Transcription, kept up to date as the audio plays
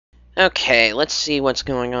Okay, let's see what's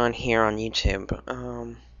going on here on YouTube.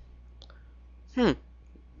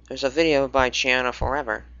 There's a video by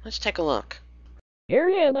Joshua8428. Let's take a look.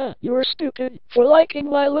 Ariana, you're stupid for liking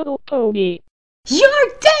My Little Pony. You're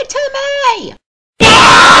dead to me!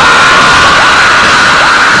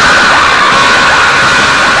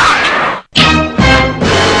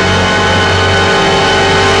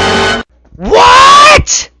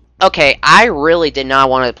 What?! Okay, I really did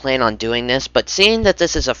not want to plan on doing this, but seeing that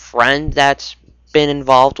this is a friend that's been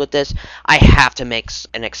involved with this, I have to make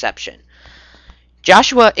an exception.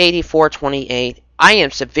 Joshua8428, I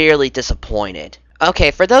am severely disappointed.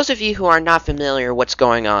 Okay, for those of you who are not familiar with what's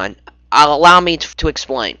going on, allow me to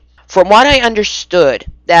explain. From what I understood,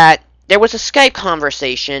 that there was a Skype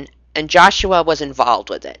conversation, and Joshua was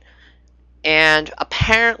involved with it. And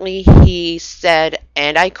apparently he said,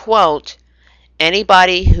 and I quote,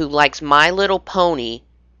 "Anybody who likes My Little Pony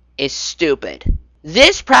is stupid."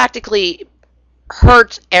 This practically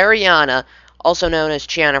hurts Ariana, also known as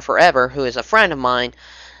Chiana Forever, who is a friend of mine.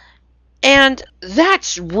 And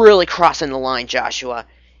that's really crossing the line, Joshua.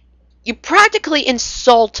 You practically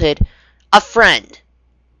insulted a friend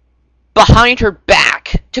behind her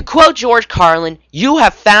back. To quote George Carlin, you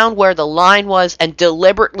have found where the line was and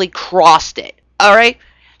deliberately crossed it. Alright?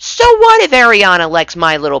 So what if Ariana likes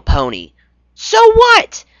My Little Pony? So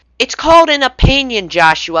what? It's called an opinion,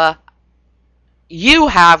 Joshua. You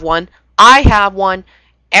have one. I have one.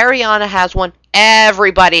 Ariana has one.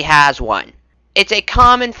 Everybody has one. It's a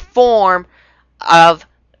common form of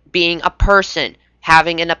being a person,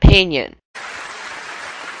 having an opinion.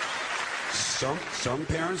 Some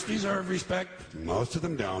parents deserve respect. Most of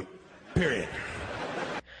them don't. Period.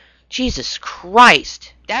 Jesus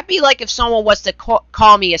Christ. That'd be like if someone was to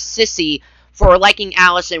call me a sissy for liking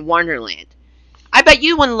Alice in Wonderland. I bet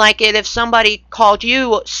you wouldn't like it if somebody called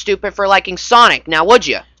you stupid for liking Sonic, now would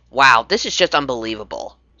you? Wow, this is just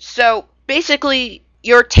unbelievable. So, basically,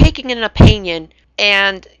 you're taking an opinion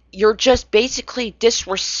and you're just basically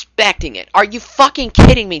disrespecting it. Are you fucking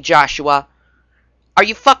kidding me, Joshua? Are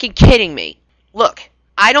you fucking kidding me? Look,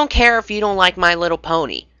 I don't care if you don't like My Little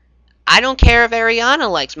Pony. I don't care if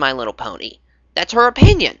Ariana likes My Little Pony. That's her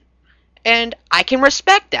opinion. And I can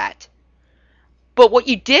respect that. But what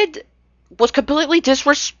you did was completely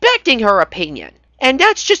disrespecting her opinion. And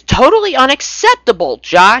that's just totally unacceptable,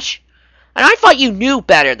 Josh. And I thought you knew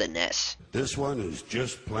better than this. This one is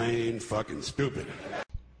just plain fucking stupid.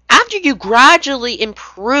 After you gradually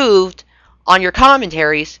improved on your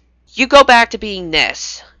commentaries, you go back to being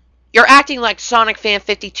this. You're acting like Sonic Fan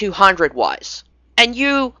 5200 was. And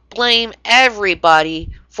you blame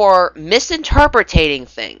everybody for misinterpreting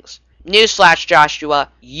things. Newsflash, Joshua,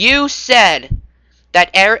 you said that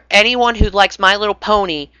anyone who likes My Little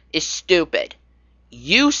Pony is stupid.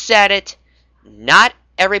 You said it, not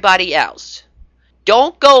everybody else.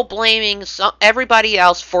 Don't go blaming everybody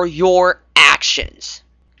else for your actions.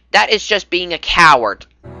 That is just being a coward.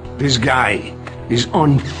 This guy is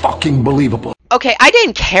unfucking believable. Okay, I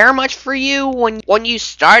didn't care much for you when you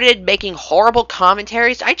started making horrible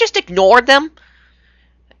commentaries. I just ignored them.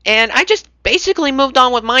 And I just basically moved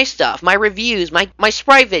on with my stuff, my reviews, my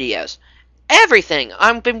Sprite videos. Everything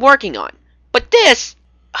I've been working on. But this,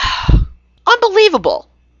 unbelievable.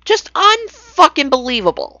 Just unfucking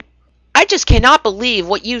believable. I just cannot believe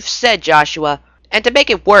what you've said, Joshua. And to make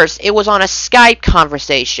it worse, it was on a Skype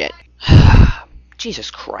conversation.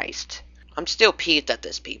 Jesus Christ. I'm still peeved at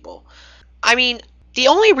this, people. I mean, the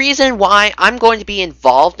only reason why I'm going to be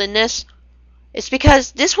involved in this is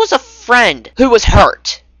because this was a friend who was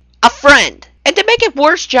hurt. A friend. And to make it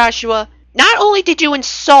worse, Joshua, not only did you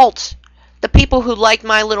insult the people who liked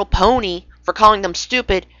My Little Pony for calling them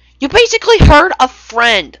stupid, you basically hurt a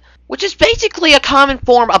friend, which is basically a common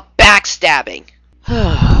form of backstabbing.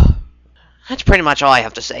 That's pretty much all I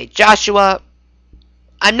have to say. Joshua,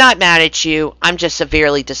 I'm not mad at you. I'm just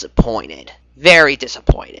severely disappointed. Very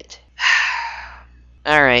disappointed.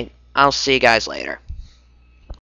 Alright, I'll see you guys later.